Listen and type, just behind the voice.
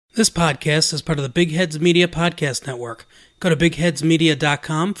This podcast is part of the Big Heads Media Podcast Network. Go to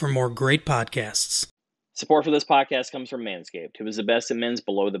bigheadsmedia.com for more great podcasts. Support for this podcast comes from Manscaped, who is the best in men's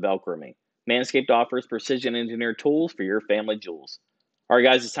below-the-belt grooming. Manscaped offers precision-engineered tools for your family jewels. All right,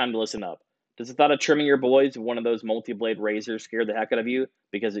 guys, it's time to listen up. Does the thought of trimming your boys with one of those multi-blade razors scare the heck out of you?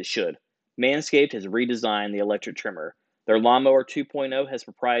 Because it should. Manscaped has redesigned the electric trimmer. Their Lawnmower 2.0 has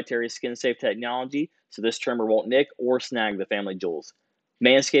proprietary skin-safe technology, so this trimmer won't nick or snag the family jewels.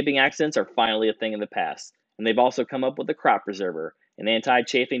 Manscaping accidents are finally a thing of the past, and they've also come up with a crop preserver, an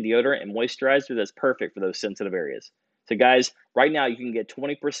anti-chafing deodorant and moisturizer that's perfect for those sensitive areas. So guys, right now you can get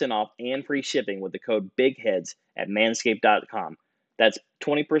 20% off and free shipping with the code BIGHEADS at manscaped.com. That's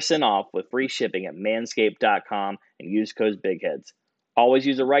 20% off with free shipping at manscaped.com and use code BIGHEADS. Always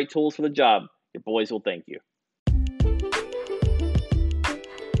use the right tools for the job. Your boys will thank you.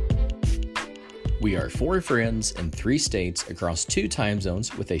 We are four friends in 3 states across 2 time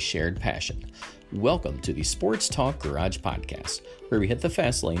zones with a shared passion. Welcome to the Sports Talk Garage Podcast, where we hit the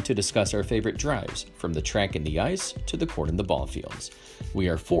fast lane to discuss our favorite drives, from the track and the ice to the court and the ball fields. We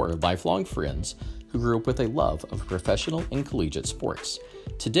are 4 lifelong friends who grew up with a love of professional and collegiate sports.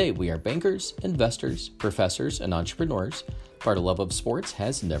 Today we are bankers, investors, professors, and entrepreneurs, but our love of sports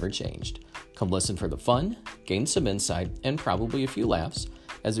has never changed. Come listen for the fun, gain some insight, and probably a few laughs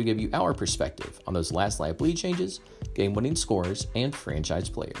as we give you our perspective on those last lap lead changes, game-winning scores, and franchise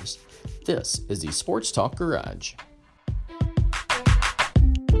players. This is the Sports Talk Garage.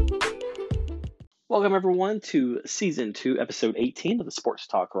 Welcome everyone to Season 2, Episode 18 of the Sports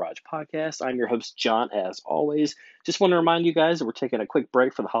Talk Garage Podcast. I'm your host, John, as always. Just want to remind you guys that we're taking a quick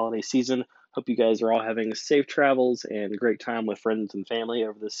break for the holiday season. Hope you guys are all having safe travels and a great time with friends and family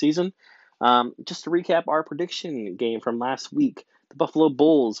over this season. Just to recap our prediction game from last week, the Buffalo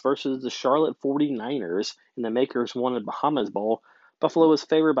Bulls versus the Charlotte 49ers in the Makers Wanted Bahamas Bowl. Buffalo was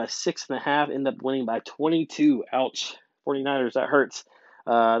favored by 6.5, ended up winning by 22. Ouch. 49ers, that hurts.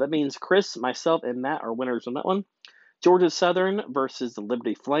 That means Chris, myself, and Matt are winners on that one. Georgia Southern versus the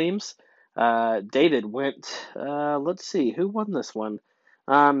Liberty Flames. David went, let's see, who won this one?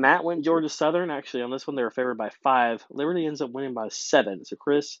 Matt went Georgia Southern. Actually, on this one, they were favored by 5. Liberty ends up winning by 7. So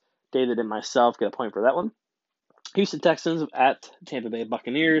Chris, David, and myself get a point for that one. Houston Texans at Tampa Bay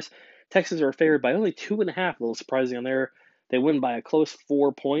Buccaneers. Texans are favored by only 2.5, a little surprising on there. They win by a close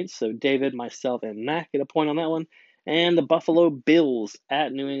 4 points. So David, myself, and Matt get a point on that one. And the Buffalo Bills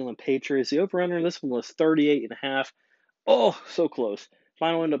at New England Patriots. The over-under in this one was 38.5. Oh, so close.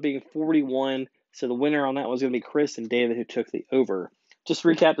 Final ended up being 41. So the winner on that was going to be Chris and David, who took the over. Just to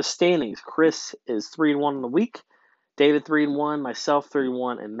recap the standings. Chris is 3-1 on the week. David 3-1, myself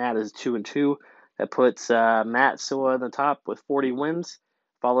 3-1, and Matt is 2-2. That puts Matt still on the top with 40 wins,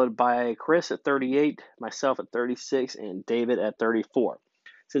 followed by Chris at 38, myself at 36, and David at 34.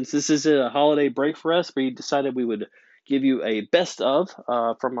 Since this is a holiday break for us, we decided we would give you a best of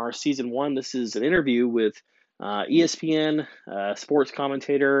from our Season 1. This is an interview with ESPN sports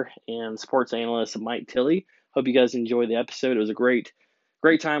commentator and sports analyst Mike Tilley. Hope you guys enjoyed the episode. It was a great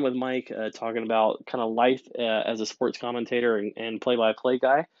time with Mike talking about kind of life as a sports commentator and play-by-play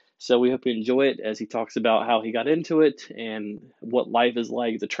guy. So we hope you enjoy it as he talks about how he got into it and what life is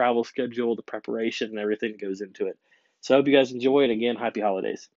like, the travel schedule, the preparation, and everything that goes into it. So I hope you guys enjoy it. Again, happy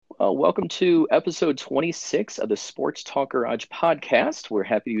holidays. Welcome to episode 26 of the Sports Talk Garage Podcast. We're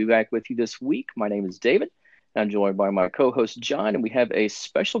happy to be back with you this week. My name is David. I'm joined by my co-host, John, and we have a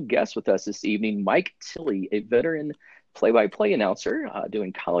special guest with us this evening, Mike Tilley, a veteran play-by-play announcer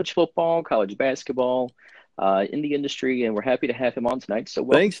doing college football, college basketball, in the industry, and we're happy to have him on tonight. So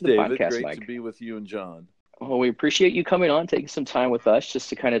welcome Thanks, to the David. podcast, Great Mike. to be with you and John. Well, we appreciate you coming on, taking some time with us just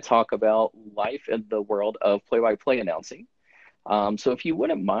to kind of talk about life in the world of play-by-play announcing. So if you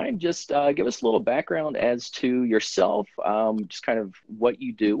wouldn't mind, just give us a little background as to yourself, just kind of what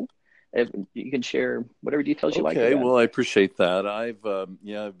you do. If you can share whatever details you like. Okay, well, I appreciate that. I've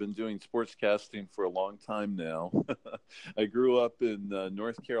been doing sportscasting for a long time now. I grew up in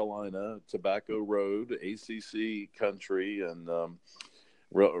North Carolina, Tobacco Road, ACC country, and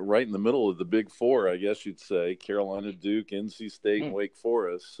right in the middle of the Big Four, I guess you'd say, Carolina, Duke, NC State, and Wake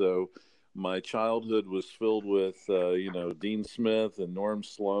Forest. So my childhood was filled with, Dean Smith and Norm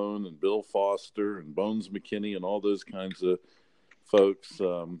Sloan and Bill Foster and Bones McKinney and all those kinds of folks,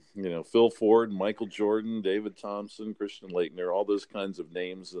 Phil Ford, Michael Jordan, David Thompson, Christian Laettner, all those kinds of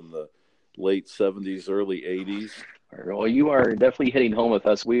names in the late 70s, early 80s. Well, you are definitely hitting home with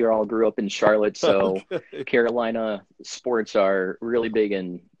us. We all grew up in Charlotte, so Okay. Carolina sports are really big,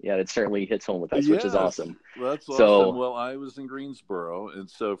 and yeah, it certainly hits home with us, which is Yes, awesome. that's awesome. So, Well, I was in Greensboro, and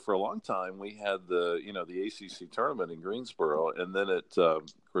so for a long time we had the ACC tournament in Greensboro, and then it, of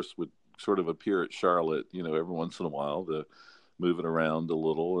course, would sort of appear at Charlotte, every once in a while to move it around a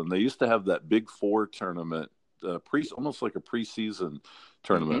little. And they used to have that Big Four tournament, almost like a preseason mhm.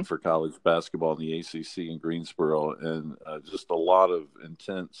 tournament for college basketball in the ACC in Greensboro, and just a lot of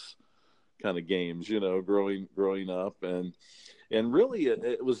intense kind of games, growing up. And really,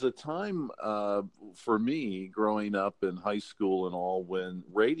 it was a time for me growing up in high school and all when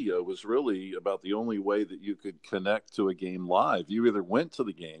radio was really about the only way that you could connect to a game live. You either went to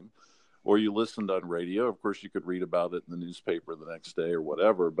the game or you listened on radio. Of course, you could read about it in the newspaper the next day or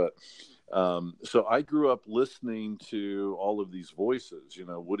whatever. But so I grew up listening to all of these voices,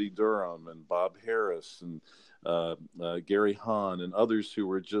 Woody Durham and Bob Harris and Gary Hahn and others who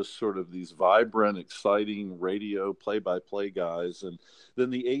were just sort of these vibrant, exciting radio play-by-play guys. And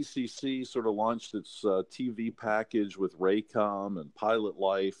then the ACC sort of launched its TV package with Raycom and Pilot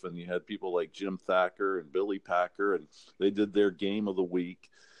Life, and you had people like Jim Thacker and Billy Packer, and they did their game of the week.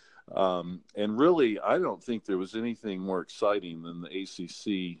 And really, I don't think there was anything more exciting than the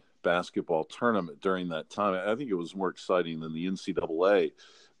ACC basketball tournament during that time. I think it was more exciting than the NCAA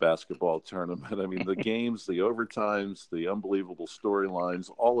basketball tournament. I mean, the games, the overtimes, the unbelievable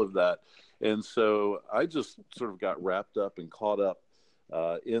storylines, all of that. And so I just sort of got wrapped up and caught up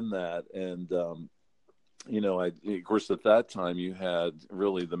in that. And, of course, at that time you had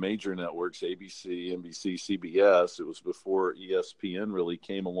really the major networks, ABC, NBC, CBS. It was before ESPN really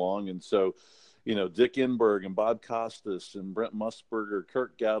came along. And so, Dick Enberg and Bob Costas and Brent Musburger,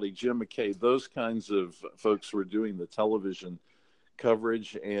 Kirk Gowdy, Jim McKay, those kinds of folks were doing the television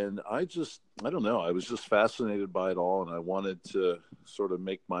coverage. And I don't know, I was just fascinated by it all. And I wanted to sort of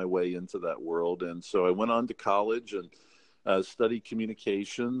make my way into that world. And so I went on to college and studied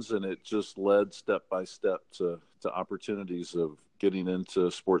communications, and it just led step by step to opportunities of getting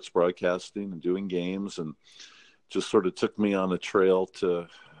into sports broadcasting and doing games, and just sort of took me on a trail to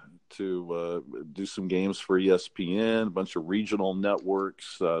do some games for ESPN, a bunch of regional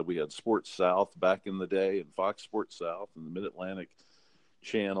networks. We had Sports South back in the day, and Fox Sports South and the Mid-Atlantic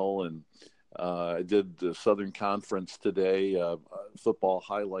Channel. And I did the Southern Conference Today football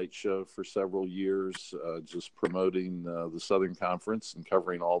highlight show for several years, just promoting the Southern Conference and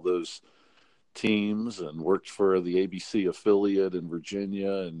covering all those teams, and worked for the ABC affiliate in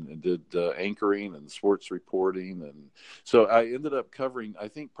Virginia and did anchoring and sports reporting. And so I ended up covering, I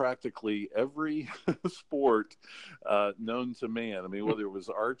think, practically every sport known to man. I mean, whether it was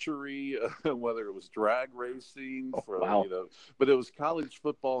archery, whether it was drag racing, Wow. but it was college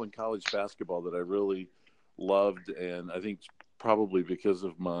football and college basketball that I really loved. And I think probably because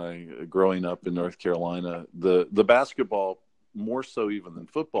of my growing up in North Carolina, the basketball more so even than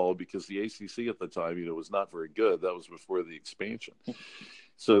football, because the ACC at the time, was not very good. That was before the expansion.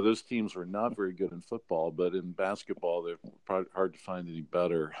 So those teams were not very good in football, but in basketball, they're probably hard to find any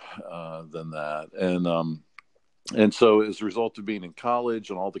better than that. And so as a result of being in college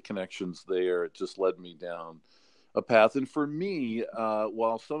and all the connections there, it just led me down a path. And for me,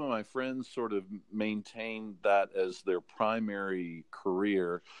 while some of my friends sort of maintained that as their primary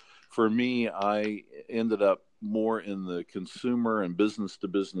career, for me, I ended up more in the consumer and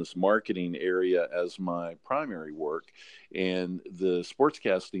business-to-business marketing area as my primary work. And the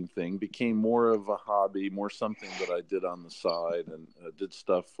sportscasting thing became more of a hobby, more something that I did on the side, and did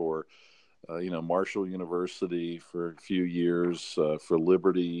stuff for Marshall University for a few years, for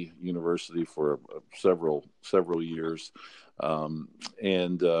Liberty University for several years,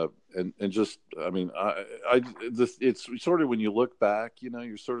 and just, I mean, it's sort of, when you look back,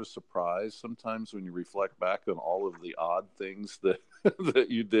 you're sort of surprised sometimes when you reflect back on all of the odd things that that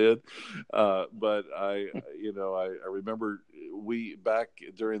you did. But I remember we, back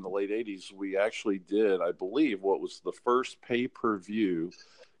during the late '80s, we actually did, I believe, what was the first pay-per-view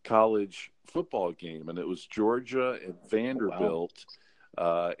college football game, and it was Georgia and Vanderbilt.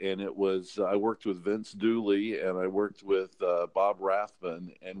 Wow. And it was, I worked with Vince Dooley and I worked with Bob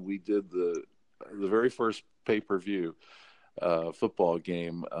Rathman, and we did the very first pay-per-view football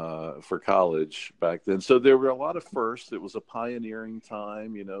game for college back then. So there were a lot of firsts. It was a pioneering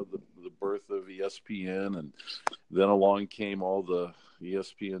time, the birth of ESPN, and then along came all the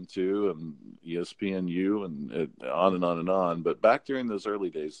ESPN2 and ESPNU, and on and on and on. But back during those early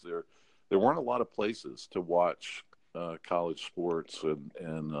days, there weren't a lot of places to watch college sports,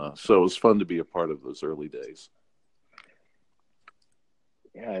 and so it was fun to be a part of those early days.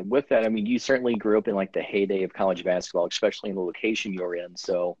 Yeah, with that, I mean, you certainly grew up in like the heyday of college basketball, especially in the location you're in.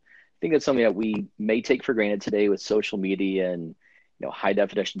 So I think that's something that we may take for granted today with social media and high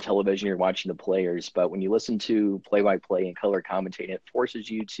definition television. You're watching the players, but when you listen to play by play and color commentating, it forces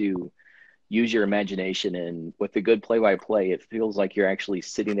you to use your imagination. And with the good play by play, it feels like you're actually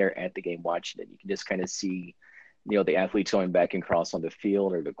sitting there at the game watching it. You can just kind of see, the athletes going back and cross on the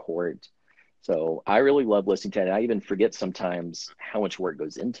field or the court. So I really love listening to it. I even forget sometimes how much work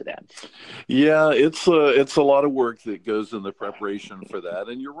goes into that. Yeah, it's a lot of work that goes in the preparation for that,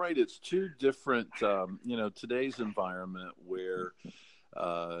 and you're right. It's two different. Today's environment where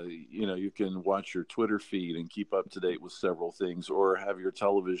you can watch your Twitter feed and keep up to date with several things, or have your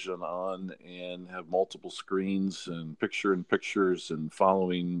television on and have multiple screens and pictures and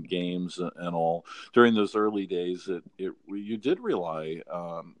following games and all. During those early days, you did rely,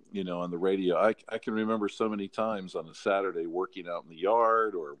 on the radio. I can remember so many times on a Saturday working out in the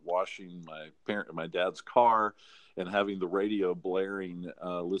yard or washing my dad's car, and having the radio blaring,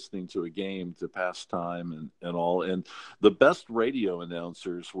 listening to a game to pass time and all. And the best radio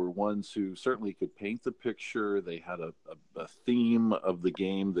announcers were ones who certainly could paint the picture. They had a theme of the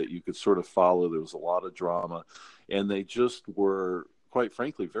game that you could sort of follow. There was a lot of drama, and they just were, quite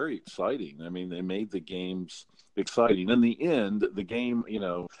frankly, very exciting. I mean, they made the games exciting. In the end, the game,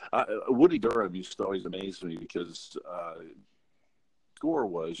 Woody Durham used to always amaze me because score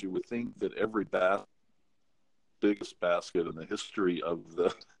was, you would think that every biggest basket in the history of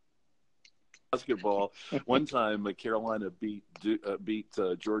the basketball. One time, Carolina beat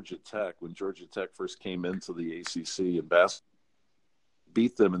Georgia Tech when Georgia Tech first came into the ACC, and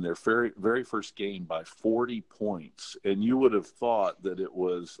beat them in their very, very first game by 40 points. And you would have thought that it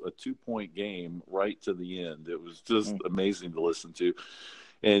was a 2-point game right to the end. It was just amazing to listen to.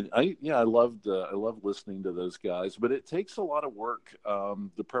 And I loved listening to those guys, but it takes a lot of work,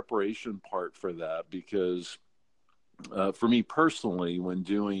 the preparation part for that, because for me personally, when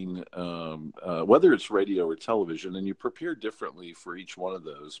doing whether it's radio or television, and you prepare differently for each one of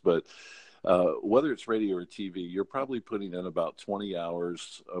those, but whether it's radio or TV, you're probably putting in about 20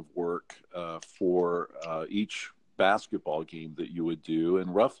 hours of work for each basketball game that you would do,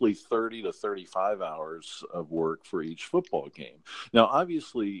 and roughly 30 to 35 hours of work for each football game. Now,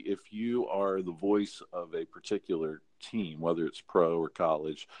 obviously, if you are the voice of a particular team, whether it's pro or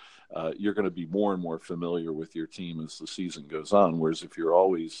college, you're going to be more and more familiar with your team as the season goes on. Whereas if you're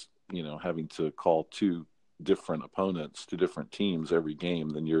always, having to call two different opponents to different teams every game,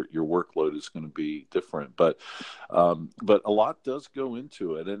 then your workload is going to be different. But a lot does go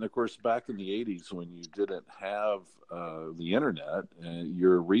into it. And of course, back in the 80s, when you didn't have the internet,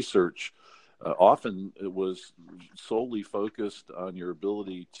 your research often it was solely focused on your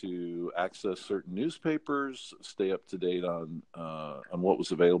ability to access certain newspapers, stay up to date on what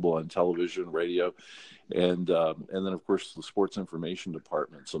was available on television, radio, and then of course the sports information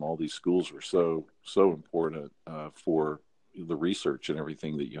departments and all these schools were so important for the research and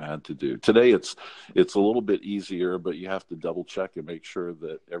everything that you had to do. Today it's a little bit easier, but you have to double check and make sure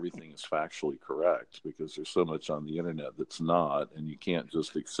that everything is factually correct, because there's so much on the internet that's not, and you can't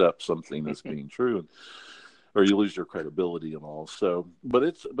just accept something that's being true, or you lose your credibility and all. So,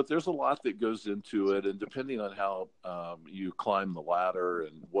 but there's a lot that goes into it, and depending on how you climb the ladder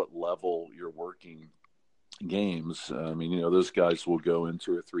and what level you're working games, I mean, those guys will go in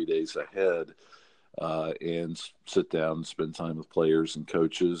 2 or 3 days ahead and sit down and spend time with players and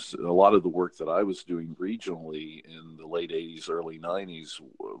coaches. A lot of the work that I was doing regionally in the late 80s, early 90s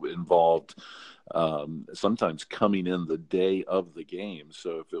involved sometimes coming in the day of the game.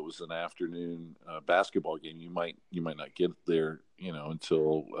 So if it was an afternoon basketball game, you might not get there,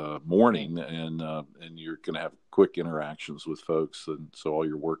 until morning, and you're going to have quick interactions with folks, and so all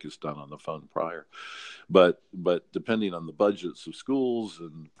your work is done on the phone prior. But depending on the budgets of schools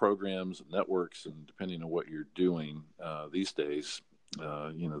and programs and networks, and depending on what you're doing these days,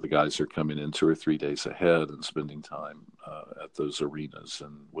 the guys are coming in 2 or 3 days ahead and spending time at those arenas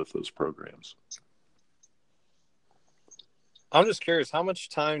and with those programs. I'm just curious, how much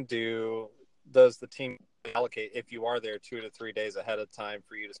time does the team allocate if you are there 2 to 3 days ahead of time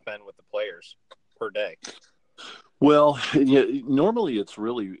for you to spend with the players per day? Well, yeah, normally it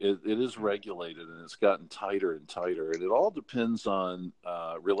is regulated, and it's gotten tighter and tighter, and it all depends on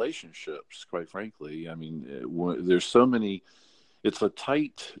relationships, quite frankly. I mean, there's so many. It's a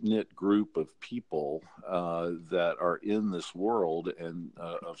tight-knit group of people that are in this world and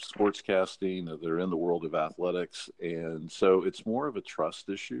of sportscasting. They're in the world of athletics, and so it's more of a trust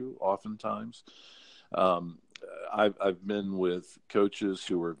issue oftentimes. I've been with coaches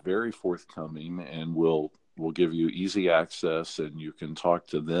who are very forthcoming and will will give you easy access, and you can talk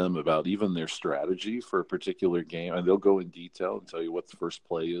to them about even their strategy for a particular game, and they'll go in detail and tell you what the first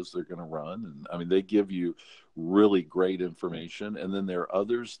play is they're going to run. And I mean, they give you really great information. And then there are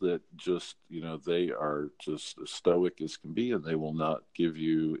others that just, they are just as stoic as can be, and they will not give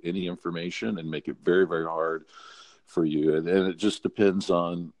you any information and make it very, very hard for you. And it just depends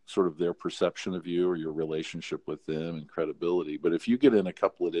on sort of their perception of you or your relationship with them and credibility. But if you get in a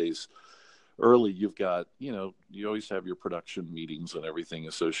couple of days early, you've got, you always have your production meetings and everything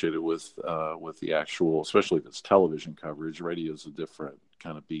associated with the actual, especially if it's television coverage. Radio is a different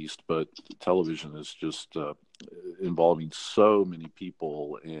kind of beast, but television is just involving so many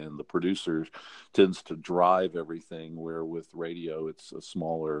people, and the producer tends to drive everything, where with radio, it's a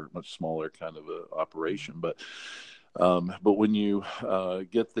much smaller kind of a operation. But when you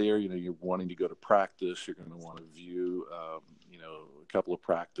get there, you're wanting to go to practice. You're going to want to view, a couple of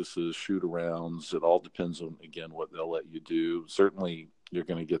practices, shoot arounds. It all depends on, again, what they'll let you do. Certainly, you're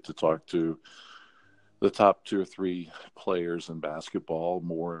going to get to talk to the top 2 or 3 players in basketball,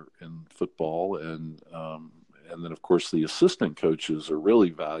 more in football, and then of course the assistant coaches are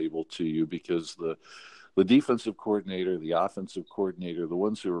really valuable to you, because the defensive coordinator, the offensive coordinator, the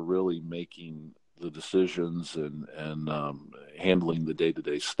ones who are really making the decisions and handling the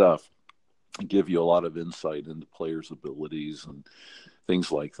day-to-day stuff, give you a lot of insight into players' abilities and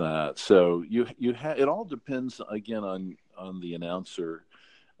things like that. So it all depends, again, on the announcer.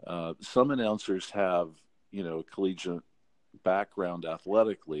 Some announcers have, collegiate background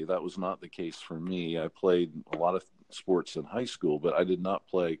athletically. That was not the case for me. I played a lot of sports in high school, but I did not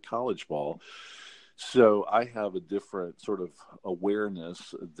play college ball. So I have a different sort of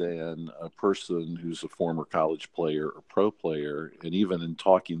awareness than a person who's a former college player or pro player. And even in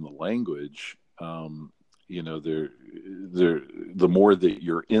talking the language, the more that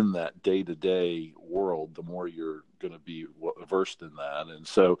you're in that day-to-day world, the more you're going to be versed in that. And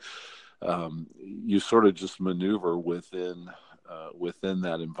so you sort of just maneuver within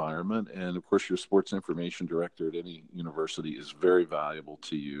that environment. And of course, your sports information director at any university is very valuable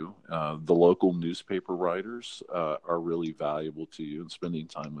to you. The local newspaper writers are really valuable to you, and spending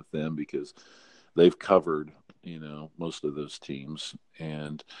time with them, because they've covered, most of those teams.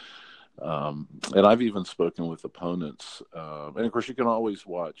 And I've even spoken with opponents. And of course, you can always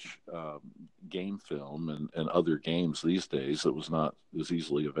watch game film and other games these days that was not as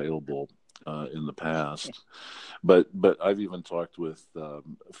easily available in the past. But I've even talked with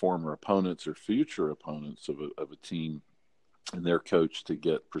former opponents or future opponents of a team and their coach to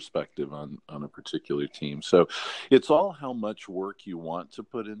get perspective on a particular team. So it's all how much work you want to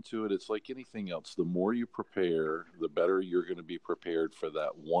put into it. It's like anything else. The more you prepare, the better you're going to be prepared for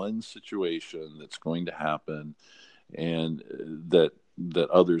that one situation that's going to happen, and that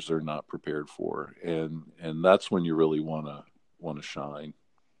others are not prepared for. And that's when you really want to shine.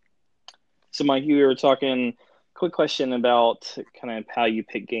 So Mike, you were talking, quick question about kind of how you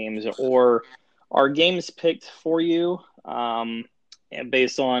pick games, or are games picked for you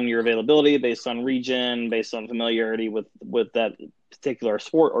based on your availability, based on region, based on familiarity with that particular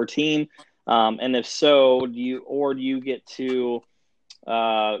sport or team? And if so, do you get to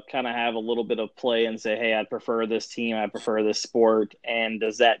kind of have a little bit of play and say, hey, I prefer this team, I prefer this sport? And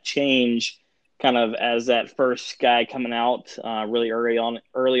does that change kind of as that first guy coming out really early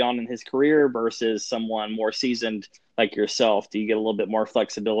on in his career versus someone more seasoned like yourself? Do you get a little bit more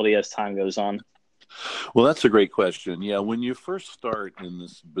flexibility as time goes on? Well, that's a great question. Yeah, when you first start in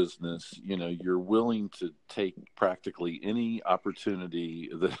this business, you're willing to take practically any opportunity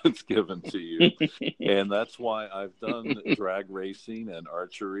that's given to you. And that's why I've done drag racing and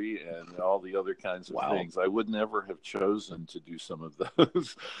archery and all the other kinds of things. I would never have chosen to do some of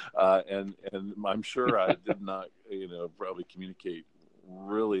those. And I'm sure I did not, probably communicate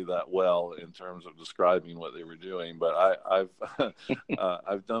really that well in terms of describing what they were doing, but I've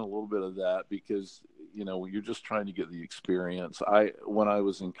done a little bit of that because you're just trying to get the experience. When I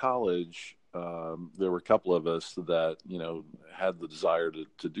was in college, there were a couple of us that had the desire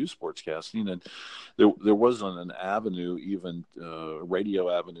to do sportscasting, and there wasn't an avenue, even a radio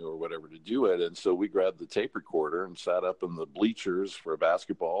avenue or whatever, to do it. And so we grabbed the tape recorder and sat up in the bleachers for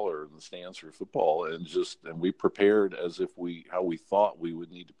basketball or in the stands for football, and we prepared as if how we thought we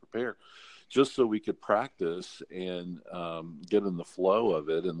would need to prepare, just so we could practice and get in the flow of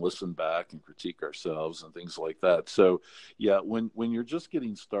it and listen back and critique ourselves and things like that. So, yeah, when you're just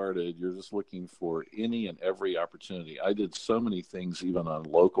getting started, you're just looking for any and every opportunity. I did so many things even on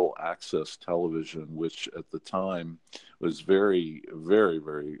local access television, which at the time was very, very,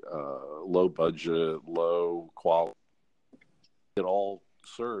 very low budget, low quality. It all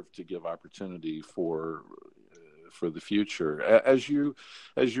serve to give opportunity for the future. As you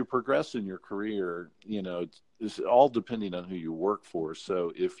progress in your career, it's all depending on who you work for.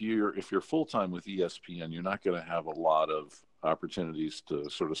 So if you're full time with ESPN, you're not going to have a lot of opportunities to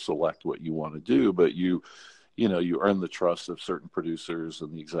sort of select what you want to do, but you earn the trust of certain producers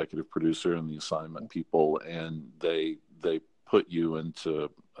and the executive producer and the assignment people, and they put you into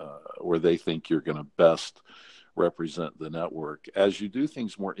where they think you're going to best represent the network. As you do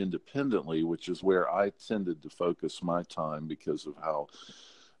things more independently, which is where I tended to focus my time because of how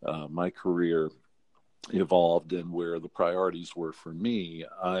my career evolved and where the priorities were for me,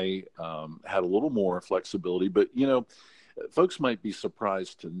 I had a little more flexibility. But, folks might be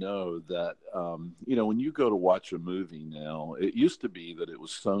surprised to know that, when you go to watch a movie now, it used to be that it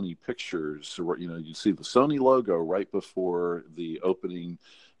was Sony Pictures, or, you see the Sony logo right before the opening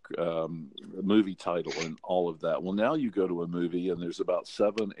movie title and all of that. Well, now you go to a movie and there's about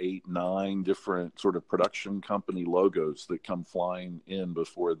 7, 8, 9 different sort of production company logos that come flying in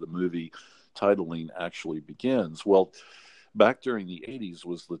before the movie titling actually begins. Well, back during the 80s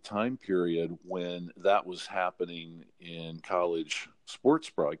was the time period when that was happening in college sports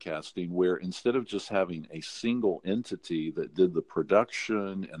broadcasting, where instead of just having a single entity that did the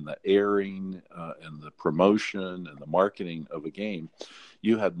production and the airing and the promotion and the marketing of a game,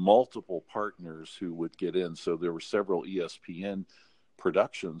 you had multiple partners who would get in. So there were several ESPN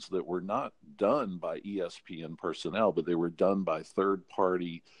productions that were not done by ESPN personnel, but they were done by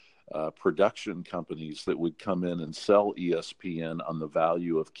third-party production companies that would come in and sell ESPN on the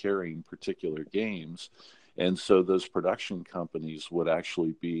value of carrying particular games. And so those production companies would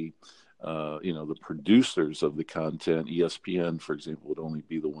actually be, the producers of the content. ESPN, for example, would only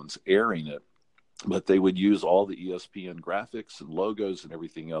be the ones airing it, but they would use all the ESPN graphics and logos and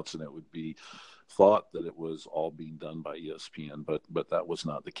everything else, and it would be thought that it was all being done by ESPN, but that was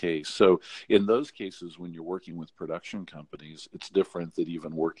not the case. So in those cases, when you're working with production companies, it's different than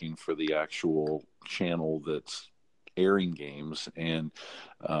even working for the actual channel that's airing games. And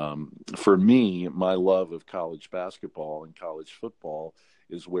for me, my love of college basketball and college football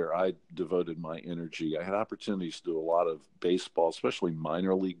is where I devoted my energy. I had opportunities to do a lot of baseball, especially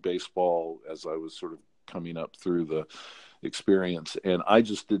minor league baseball, as I was sort of coming up through the experience, and I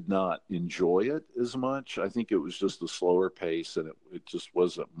just did not enjoy it as much. I think it was just a slower pace, and it just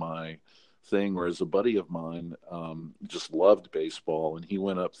wasn't my thing. Whereas a buddy of mine just loved baseball, and he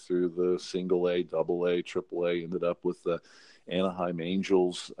went up through the single A, double A, triple A, ended up with the Anaheim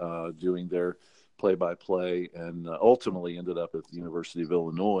Angels doing their play-by-play, and ultimately ended up at the University of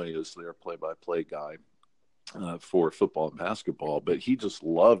Illinois as their play-by-play guy for football and basketball. But he just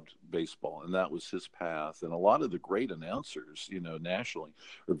loved baseball, and that was his path. And a lot of the great announcers, nationally,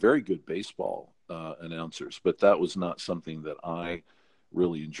 are very good baseball announcers, but that was not something that I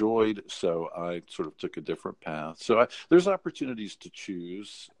really enjoyed. So I sort of took a different path. So there's opportunities to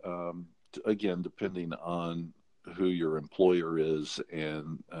choose, again, depending on who your employer is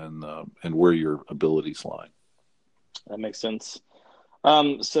and where your abilities lie. That makes sense.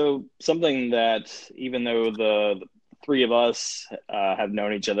 So something that, even though the three of us have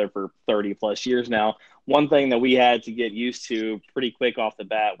known each other for 30 plus years now, one thing that we had to get used to pretty quick off the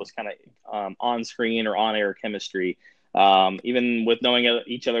bat was kind of on-screen or on-air chemistry. Even with knowing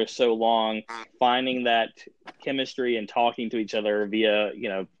each other so long, finding that chemistry and talking to each other via,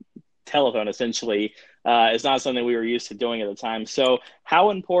 telephone essentially is not something we were used to doing at the time. So how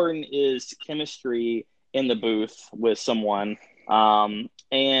important is chemistry in the booth with someone?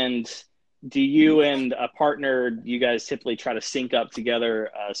 And do you and a partner, you guys typically try to sync up together,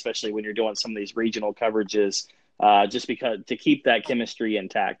 especially when you're doing some of these regional coverages, just because to keep that chemistry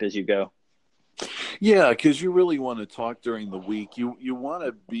intact as you go? Yeah, because you really want to talk during the week. You want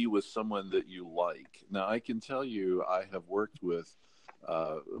to be with someone that you like. Now, I can tell you, I have worked with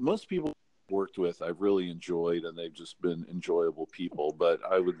most people I've worked with I've really enjoyed, and they've just been enjoyable people. But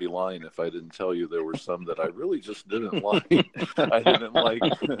I would be lying if I didn't tell you there were some that I really just didn't like. I didn't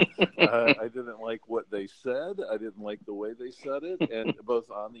like what they said. I didn't like the way they said it, and both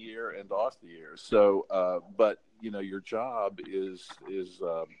on the air and off the air. So, but your job is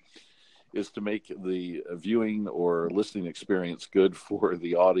to make the viewing or listening experience good for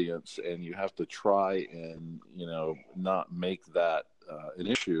the audience, and you have to try and not make that an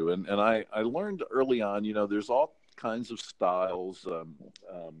issue. And I learned early on, there's all kinds of styles.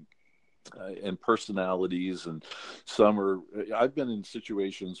 and personalities, and I've been in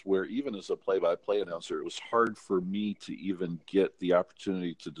situations where even as a play-by-play announcer, it was hard for me to even get the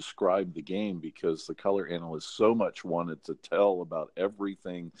opportunity to describe the game because the color analyst so much wanted to tell about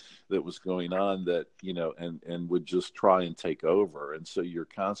everything that was going on that, and would just try and take over. And so you're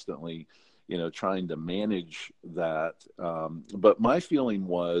constantly, trying to manage that. But my feeling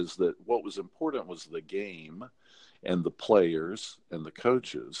was that what was important was the game and the players and the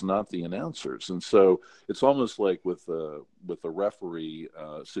coaches, not the announcers. And so it's almost like with a referee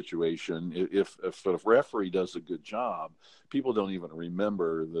situation. If a referee does a good job, people don't even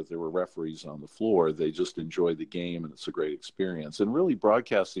remember that there were referees on the floor. They just enjoy the game, and it's a great experience. And really,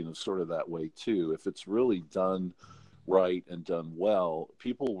 broadcasting is sort of that way too. If it's really done right and done well,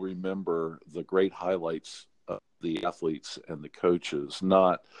 people remember the great highlights of the athletes and the coaches,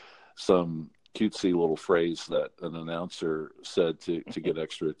 not some cutesy little phrase that an announcer said to get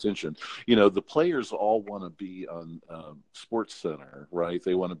extra attention. The players all want to be on Sports Center, right?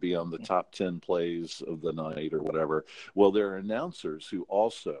 They want to be on the top 10 plays of the night or whatever. Well, there are announcers who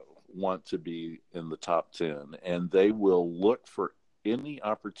also want to be in the top 10, and they will look for any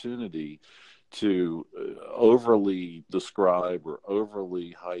opportunity to overly describe or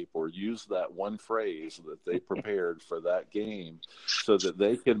overly hype or use that one phrase that they prepared for that game so that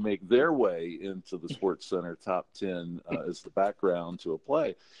they can make their way into the Sports Center top 10 as the background to a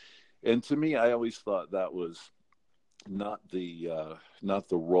play. And to me, I always thought that was not the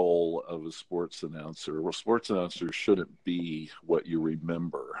role of a sports announcer. Well, sports announcers shouldn't be what you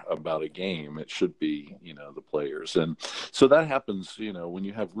remember about a game. It should be, the players. And so that happens, when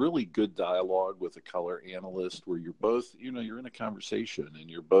you have really good dialogue with a color analyst where you're both, you're in a conversation and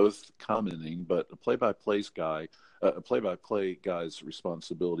you're both commenting, but a play-by-play guy's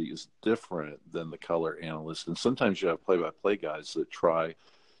responsibility is different than the color analyst. And sometimes you have play-by-play guys that try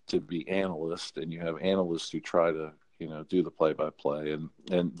to be analysts, and you have analysts who try to do the play-by-play,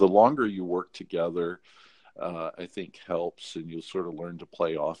 and the longer you work together, I think helps, and you'll sort of learn to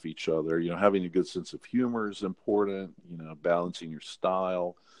play off each other. Having a good sense of humor is important. Balancing your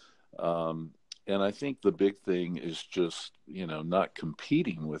style, and I think the big thing is just not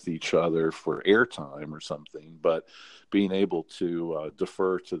competing with each other for airtime or something, but being able to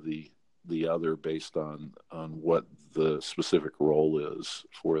defer to the other based on what the specific role is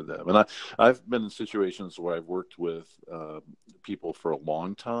for them. And I've been in situations where I've worked with people for a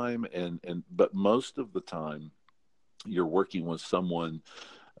long time, but most of the time you're working with someone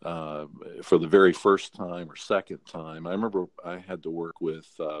for the very first time or second time. I remember I had to work with,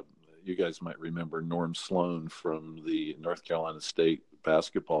 you guys might remember Norm Sloan from the North Carolina State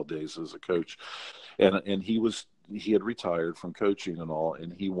basketball days as a coach. And he had retired from coaching and all,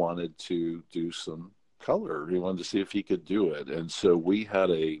 and he wanted to do some color. He wanted to see if he could do it. And so we had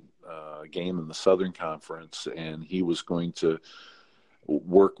a game in the Southern Conference, and he was going to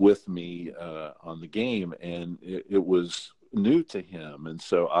work with me on the game, and it was new to him. And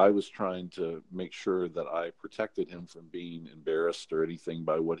so I was trying to make sure that I protected him from being embarrassed or anything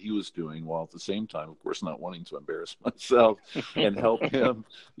by what he was doing, while at the same time, of course, not wanting to embarrass myself and help him,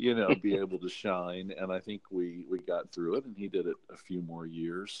 be able to shine. And I think we got through it, and he did it a few more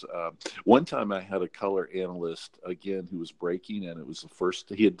years. One time I had a color analyst, again, who was breaking, and it was the first,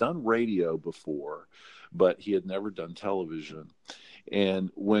 he had done radio before, but he had never done television.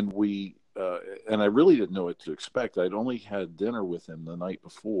 And when and I really didn't know what to expect. I'd only had dinner with him the night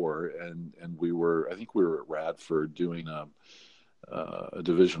before, and I think we were at Radford doing a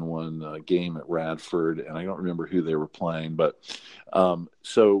Division I game at Radford, and I don't remember who they were playing, but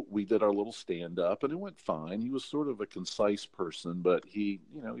so we did our little stand up, and it went fine. He was sort of a concise person, but he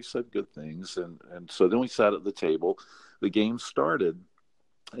said good things, and so then we sat at the table. The game started,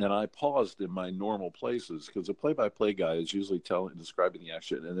 and I paused in my normal places because a play-by-play guy is usually describing the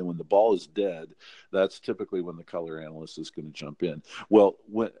action, and then when the ball is dead, that's typically when the color analyst is going to jump in. Well,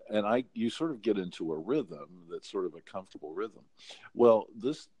 you sort of get into a rhythm that's sort of a comfortable rhythm. Well,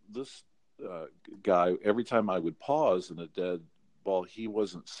 this guy, every time I would pause in a dead ball, he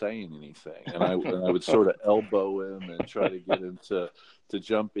wasn't saying anything, and I would sort of elbow him and try to get him to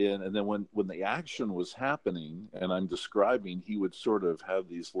jump in. And then when the action was happening and I'm describing, he would sort of have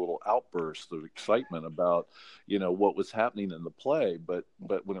these little outbursts of excitement about what was happening in the play, but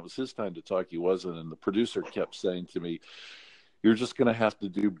when it was his time to talk, he wasn't. And the producer kept saying to me, "You're just going to have to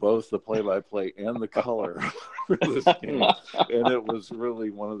do both the play-by-play and the color for this game." And it was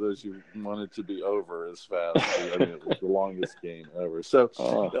really one of those you wanted to be over as fast. I mean, it was the longest game ever. So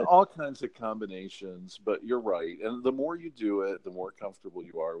all kinds of combinations, but you're right. And the more you do it, the more comfortable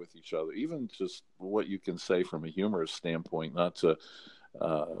you are with each other, even just what you can say from a humorous standpoint, not to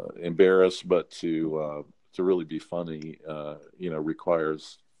embarrass, but to really be funny,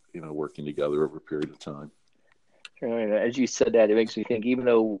 requires, working together over a period of time. As you said that, it makes me think, even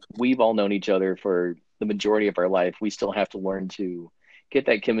though we've all known each other for the majority of our life, we still have to learn to get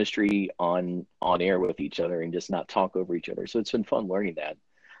that chemistry on air with each other and just not talk over each other. So it's been fun learning that.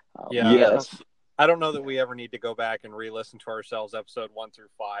 Yes. I don't know that we ever need to go back and re-listen to ourselves episode 1 through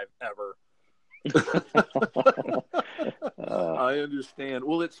 5 ever. I understand.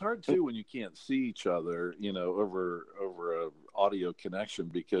 Well, it's hard too when you can't see each other, over a audio connection,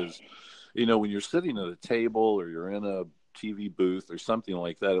 because, when you're sitting at a table or you're in a TV booth or something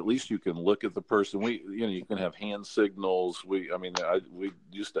like that, at least you can look at the person. You can have hand signals. We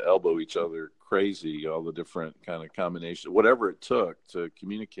used to elbow each other crazy, all the different kind of combinations, whatever it took to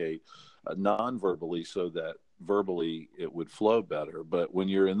communicate non-verbally, so that verbally it would flow better. But when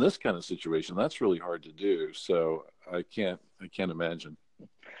you're in this kind of situation, that's really hard to do. So I can't imagine.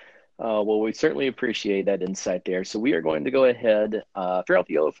 Well, we certainly appreciate that insight there. So we are going to go ahead, throw out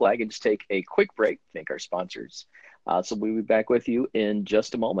the yellow flag and just take a quick break, thank our sponsors. So we'll be back with you in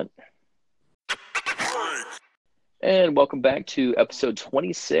just a moment. And welcome back to episode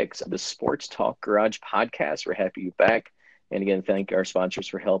 26 of the Sports Talk Garage podcast. We're happy you're back. And again, thank our sponsors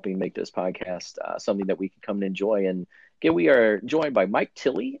for helping make this podcast something that we can come and enjoy. And again, we are joined by Mike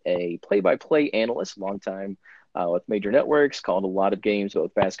Tilley, a play-by-play analyst, longtime with major networks, called a lot of games,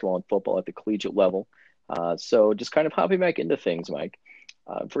 both basketball and football at the collegiate level. So just kind of hopping back into things, Mike.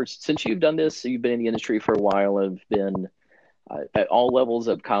 Since you've done this, you've been in the industry for a while and have been at all levels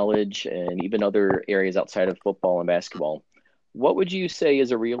of college and even other areas outside of football and basketball. What would you say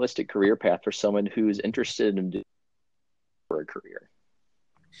is a realistic career path for someone who's interested in for a career?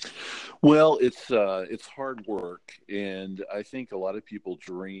 Well, it's hard work, and I think a lot of people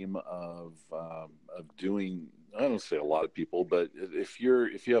dream of doing. I don't say a lot of people, but if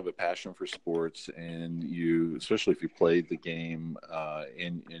you have a passion for sports, and especially if you played the game,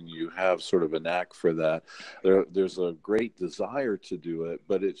 and you have sort of a knack for that, there's a great desire to do it,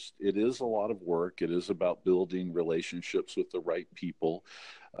 but it is a lot of work. It is about building relationships with the right people.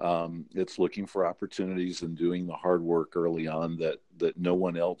 It's looking for opportunities and doing the hard work early on that no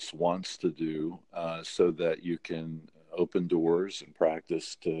one else wants to do, so that you can open doors and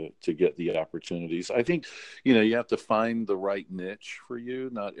practice to get the opportunities. I think, you have to find the right niche for you.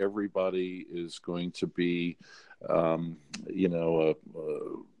 Not everybody is going to be, a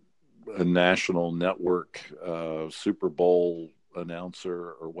national network, Super Bowl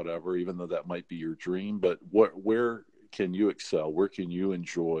announcer or whatever, even though that might be your dream. But where can you excel? Where can you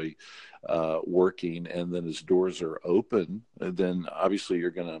enjoy working? And then as doors are open, then obviously you're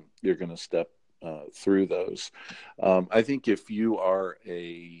gonna step through those. I think if you are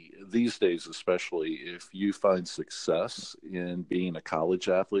these days, especially if you find success in being a college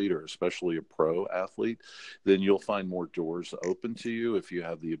athlete or especially a pro athlete, then you'll find more doors open to you if you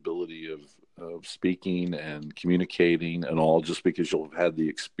have the ability of speaking and communicating and all, just because you'll have had the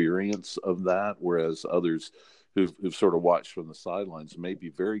experience of that. Whereas others who've sort of watched from the sidelines may be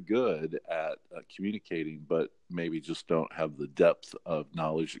very good at communicating, but maybe just don't have the depth of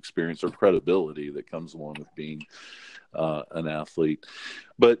knowledge, experience, or credibility that comes along with being an athlete.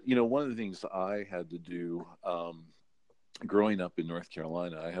 But, one of the things I had to do growing up in North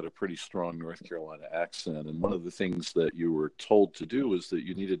Carolina, I had a pretty strong North Carolina accent. And one of the things that you were told to do was that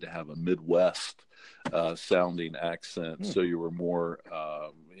you needed to have a Midwest sounding accent. So you were more,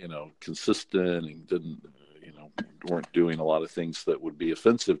 consistent and weren't doing a lot of things that would be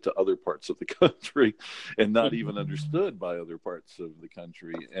offensive to other parts of the country and not even understood by other parts of the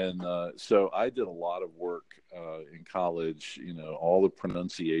country. And so I did a lot of work in college, all the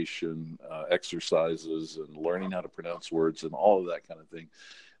pronunciation exercises and learning how to pronounce words and all of that kind of thing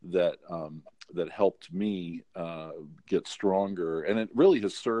that helped me get stronger. And it really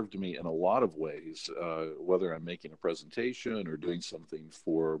has served me in a lot of ways, whether I'm making a presentation or doing something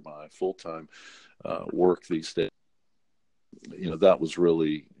for my full-time work these days. That was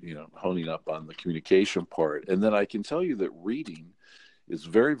really, honing up on the communication part. And then I can tell you that reading is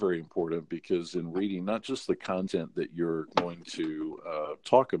very, very important, because in reading, not just the content that you're going to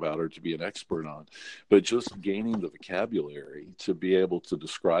talk about or to be an expert on, but just gaining the vocabulary to be able to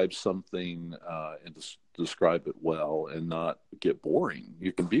describe something and describe it well and not get boring.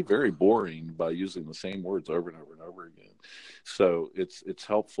 You can be very boring by using the same words over and over and over again. So it's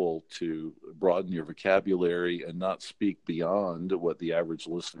helpful to broaden your vocabulary and not speak beyond what the average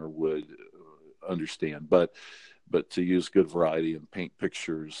listener would understand, but to use good variety and paint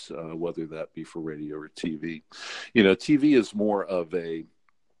pictures, whether that be for radio or TV. TV is more of a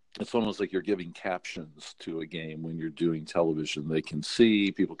it's almost like you're giving captions to a game when you're doing television.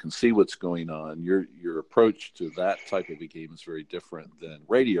 People can see what's going on. Your approach to that type of a game is very different than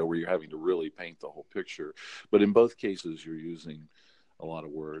radio, where you're having to really paint the whole picture. But in both cases, you're using a lot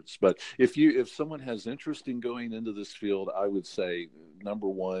of words. But if someone has interest in going into this field, I would say number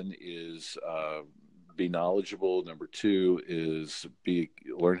one is be knowledgeable. Number two is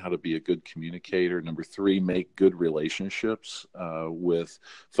learn how to be a good communicator. Number three, make good relationships with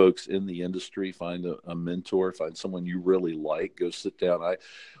folks in the industry. Find a mentor. Find someone you really like. Go sit down.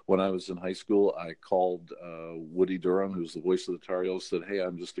 When I was in high school, I called Woody Durham, who's the voice of the Tar Heels, said, "Hey,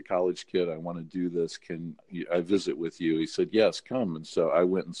 I'm just a college kid. I want to do this. Can I visit with you?" He said, "Yes, come." And so I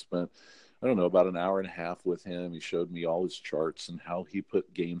went and spent, I don't know, about an hour and a half with him. He showed me all his charts and how he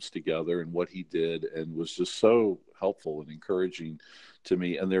put games together and what he did, and was just so helpful and encouraging to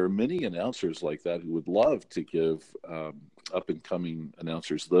me. And there are many announcers like that who would love to give up-and-coming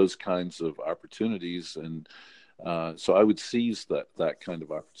announcers those kinds of opportunities. And so I would seize that kind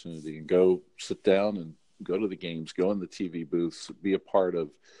of opportunity and go sit down and go to the games, go in the TV booths, be a part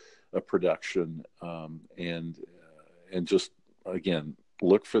of a production, and just, again,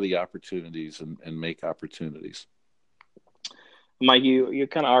 look for the opportunities and make opportunities. Mike, you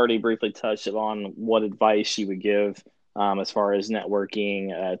kind of already briefly touched on what advice you would give as far as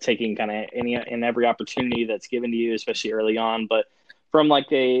networking, taking kind of any and every opportunity that's given to you, especially early on. But from like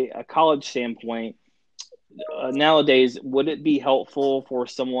a college standpoint, nowadays, would it be helpful for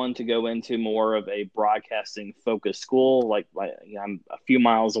someone to go into more of a broadcasting focused school? Like I'm a few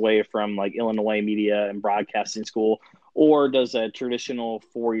miles away from like Illinois Media and Broadcasting School. Or does a traditional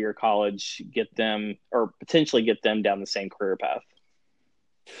 4-year college get them, or potentially get them, down the same career path?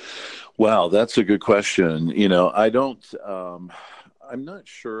 Wow, that's a good question. I'm not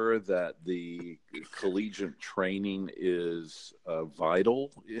sure that the collegiate training is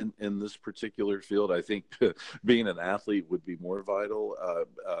vital in this particular field. I think being an athlete would be more vital.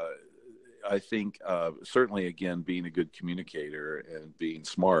 I think certainly, again, being a good communicator and being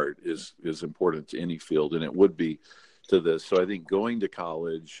smart is important to any field, and it would be to this. So I think going to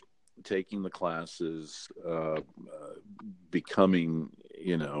college, taking the classes, becoming,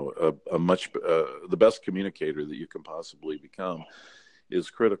 the best communicator that you can possibly become is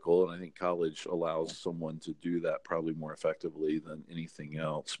critical. And I think college allows someone to do that probably more effectively than anything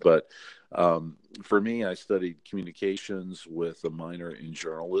else. But for me, I studied communications with a minor in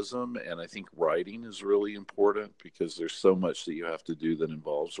journalism. And I think writing is really important because there's so much that you have to do that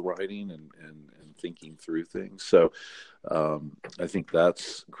involves writing and thinking through things. So I think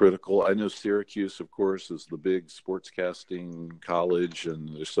that's critical. I know Syracuse, of course, is the big sportscasting college,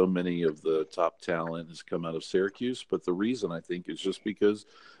 and there's so many of the top talent has come out of Syracuse. But the reason, I think, is just because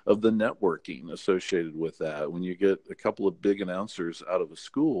of the networking associated with that. When you get a couple of big announcers out of a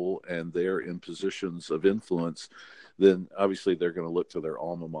school and they're in positions of influence, then obviously they're going to look to their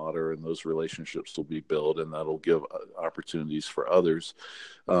alma mater, and those relationships will be built, and that'll give opportunities for others.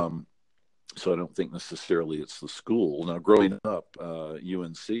 So I don't think necessarily it's the school. Now, growing up,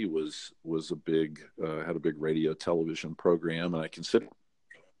 UNC was a big had a big radio television program, and I considered.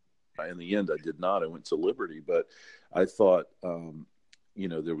 In the end, I did not. I went to Liberty, but I thought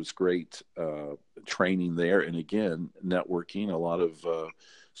there was great training there, and again, networking. A lot of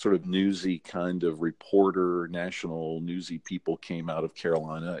sort of newsy kind of reporter, national newsy people came out of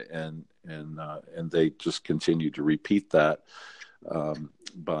Carolina, and they just continued to repeat that.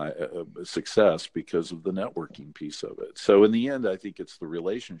 By success because of the networking piece of it. So in the end, I think it's the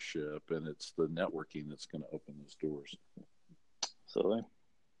relationship and it's the networking that's going to open those doors. Absolutely.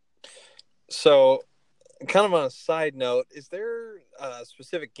 So kind of on a side note, is there a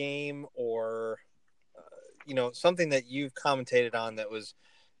specific game or, something that you've commentated on that was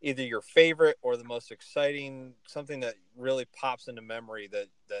either your favorite or the most exciting, something that really pops into memory that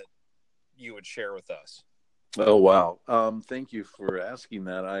you would share with us? Oh, wow. Thank you for asking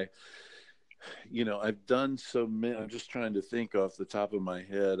that. I've done so many. I'm just trying to think off the top of my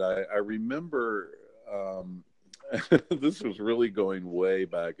head. I remember this was really going way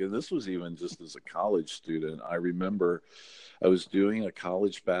back, and this was even just as a college student. I remember I was doing a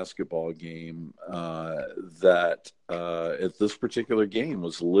college basketball game that at this particular game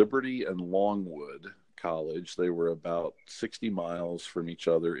was Liberty and Longwood College. They were about 60 miles from each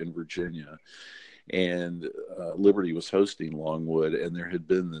other in Virginia. And Liberty was hosting Longwood, and there had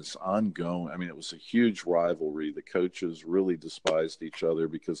been this ongoing, it was a huge rivalry. The coaches really despised each other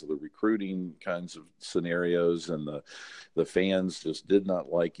because of the recruiting kinds of scenarios, and the fans just did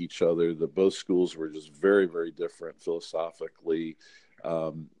not like each other. Both schools were just very, very different philosophically.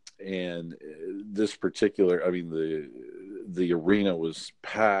 And this particular, the arena was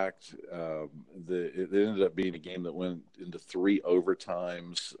packed. It ended up being a game that went into 3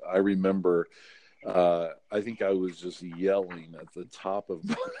 overtimes. I remember, I think I was just yelling at the top of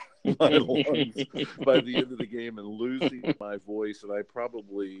my lungs by the end of the game and losing my voice. And I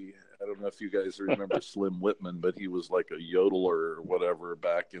don't know if you guys remember Slim Whitman, but he was like a yodeler or whatever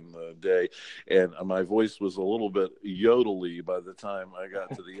back in the day. And my voice was a little bit yodely by the time I got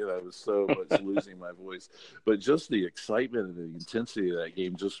to the end. I was so much losing my voice. But just the excitement and the intensity of that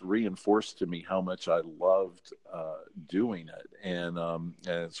game just reinforced to me how much I loved doing it. And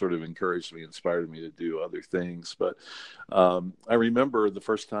it sort of encouraged me, inspired me to do other things. But I remember the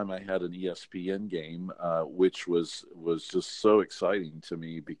first time I had an ESPN game, which was just so exciting to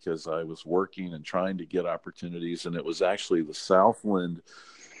me because I was working and trying to get opportunities, and it was actually the Southland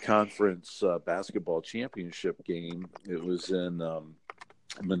Conference basketball championship game. It was in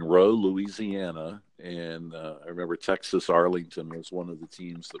Monroe, Louisiana, and I remember Texas Arlington was one of the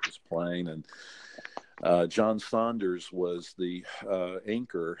teams that was playing, and John Saunders was the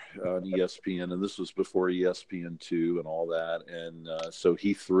anchor on ESPN, and this was before ESPN2 and all that. And so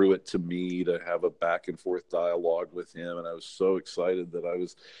he threw it to me to have a back and forth dialogue with him. And I was so excited that I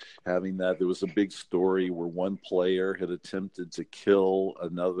was having that. There was a big story where one player had attempted to kill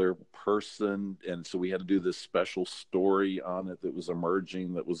another person. And so we had to do this special story on it that was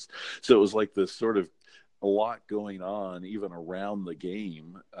emerging. So it was like this sort of a lot going on even around the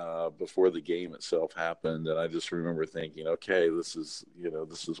game before the game itself happened. And I just remember thinking, okay, this is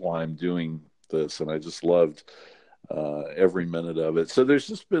why I'm doing this. And I just loved every minute of it. So there's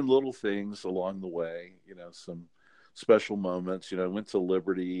just been little things along the way, some special moments. I went to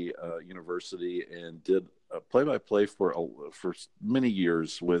Liberty University and did play-by-play for many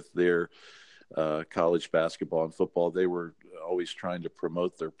years with their college basketball and football. They were always trying to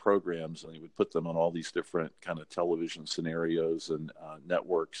promote their programs, and they would put them on all these different kind of television scenarios and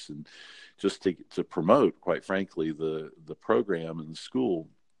networks, and just to promote, quite frankly, the program and the school.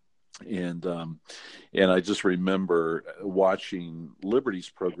 And I just remember watching Liberty's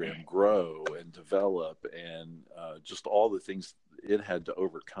program grow and develop, and just all the things it had to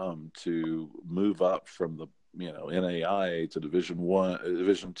overcome to move up from the NAIA to Division I,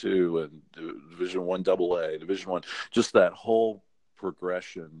 Division II, and Division I AA, Division I, just that whole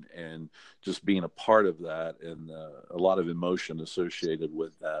progression, and just being a part of that, and a lot of emotion associated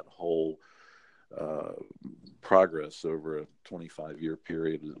with that whole progress over a 25-year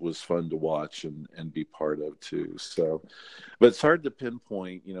period. It was fun to watch and be part of too. So, but it's hard to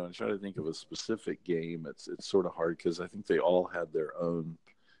pinpoint, and try to think of a specific game. It's sort of hard because I think they all had their own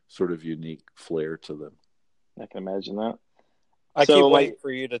sort of unique flair to them. I can imagine that. I keep waiting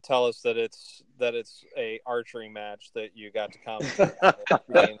for you to tell us that it's a archery match that you got to comment.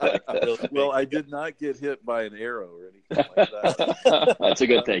 Well, I did not get hit by an arrow or anything like that. That's a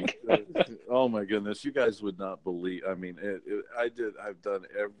good thing. Oh my goodness, you guys would not believe. I mean, I've done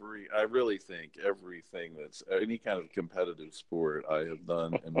I really think everything that's any kind of competitive sport I have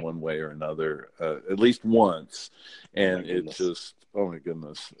done in one way or another, at least once, and it just, oh my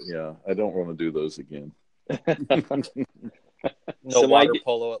goodness, yeah, I don't want to do those again. No water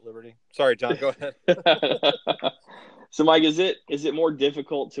polo at Liberty. Sorry, John, go ahead. So, Mike, is it more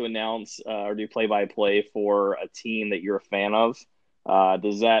difficult to announce or do play-by-play for a team that you're a fan of?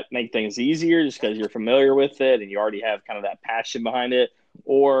 Does that make things easier just because you're familiar with it and you already have kind of that passion behind it?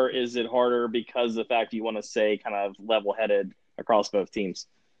 Or is it harder because of the fact you want to stay kind of level-headed across both teams?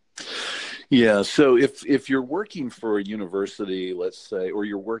 Yeah, so if you're working for a university, let's say, or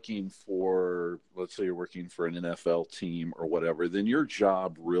you're working for an NFL team or whatever, then your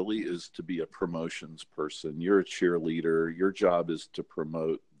job really is to be a promotions person. You're a cheerleader. Your job is to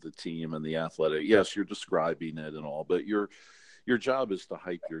promote the team and the athletic. Yes, you're describing it and all, but your job is to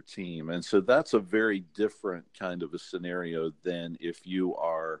hype your team. And so that's a very different kind of a scenario than if you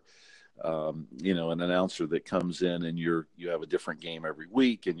are an announcer that comes in and you have a different game every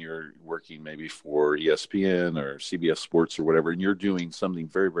week, and you're working maybe for ESPN or CBS Sports or whatever, and you're doing something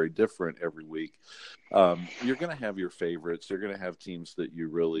very, very different every week. You're going to have your favorites. You're going to have teams that you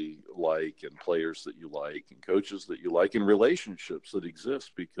really like, and players that you like, and coaches that you like, and relationships that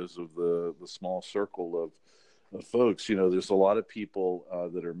exist because of the small circle of folks. There's a lot of people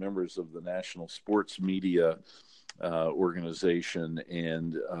that are members of the National Sports Media organization,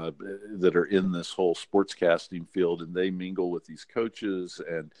 and that are in this whole sportscasting field, and they mingle with these coaches,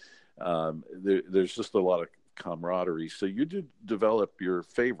 and there's just a lot of camaraderie. So you do develop your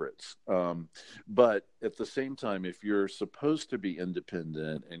favorites, but at the same time, if you're supposed to be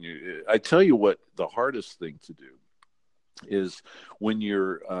independent, and I tell you what, the hardest thing to do is when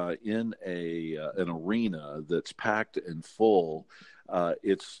you're in an arena that's packed and full.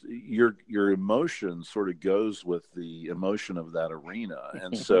 It's your emotion sort of goes with the emotion of that arena,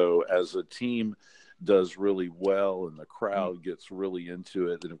 and so as a team does really well and the crowd gets really into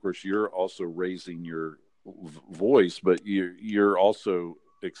it, and of course you're also raising your voice, but you're also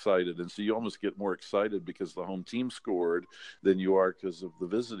excited, and so you almost get more excited because the home team scored than you are because of the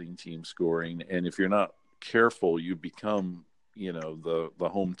visiting team scoring. And if you're not careful, you become the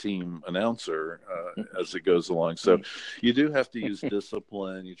home team announcer as it goes along. So you do have to use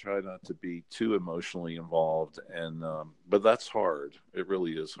discipline. You try not to be too emotionally involved, and but that's hard. It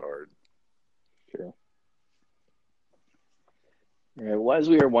really is hard. Sure. All right. Well, as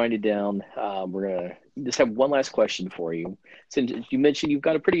we are winding down, we're gonna just have one last question for you. Since you mentioned you've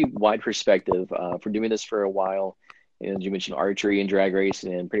got a pretty wide perspective for doing this for a while, and you mentioned archery and drag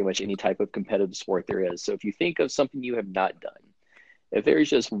racing and pretty much any type of competitive sport there is. So if you think of something you have not done, if there is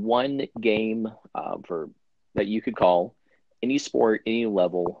just one game that you could call any sport, any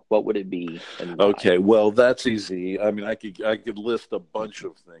level, what would it be? And why? Okay, well, that's easy. I mean, I could list a bunch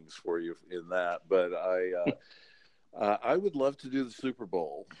of things for you in that, but I would love to do the Super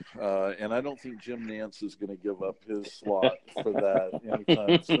Bowl, and I don't think Jim Nantz is going to give up his slot for that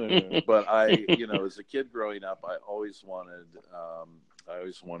anytime soon. But as a kid growing up, I always wanted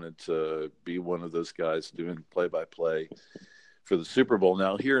to be one of those guys doing play-by-play for the Super Bowl.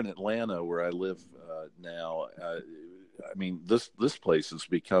 Now, here in Atlanta, where I live now, I mean, this place is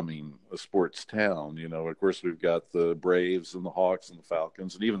becoming a sports town. Of course, we've got the Braves and the Hawks and the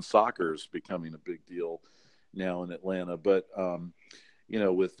Falcons, and even soccer is becoming a big deal now in Atlanta. But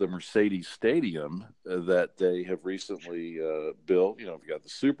with the Mercedes Stadium that they have recently built, we've got the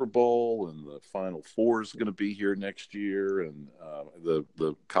Super Bowl, and the Final Four is going to be here next year, and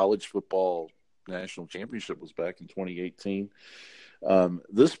the college football national championship was back in 2018.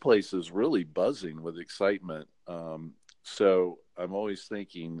 This place is really buzzing with excitement. So I'm always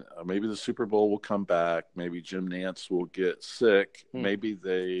thinking maybe the Super Bowl will come back. Maybe Jim Nantz will get sick. Maybe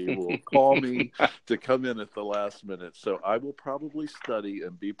they will call me to come in at the last minute. So I will probably study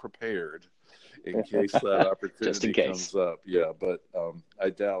and be prepared in case that opportunity comes up. Yeah, but I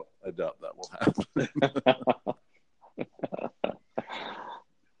doubt that will happen.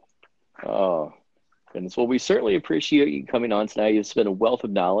 Oh, goodness. Well, we certainly appreciate you coming on tonight. It's been a wealth of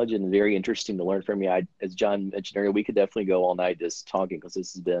knowledge and very interesting to learn from you. As John mentioned earlier, we could definitely go all night just talking because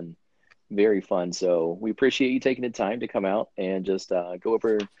this has been very fun. So we appreciate you taking the time to come out and just go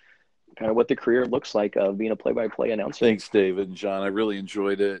over kind of what the career looks like of being a play-by-play announcer. Thanks, David and John. I really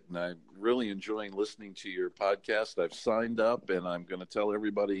enjoyed it, and I'm really enjoying listening to your podcast. I've signed up, and I'm going to tell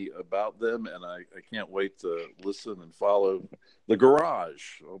everybody about them, and I can't wait to listen and follow The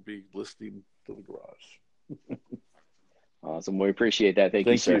Garage. I'll be listening to The Garage. Awesome. We appreciate that. Thank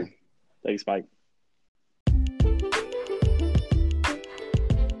you, sir. Thanks, Mike.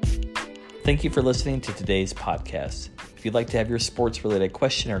 Thank you for listening to today's podcast. If you'd like to have your sports-related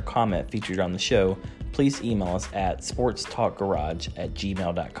question or comment featured on the show, please email us at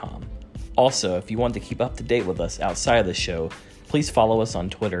sportstalkgarage@gmail.com. Also, if you want to keep up to date with us outside of the show, please follow us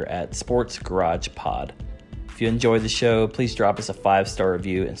on Twitter at SportsGaragePod. If you enjoyed the show, please drop us a 5-star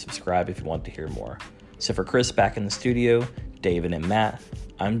review and subscribe if you want to hear more. So for Chris back in the studio, David and Matt,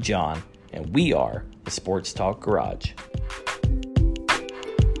 I'm John, and we are the Sports Talk Garage.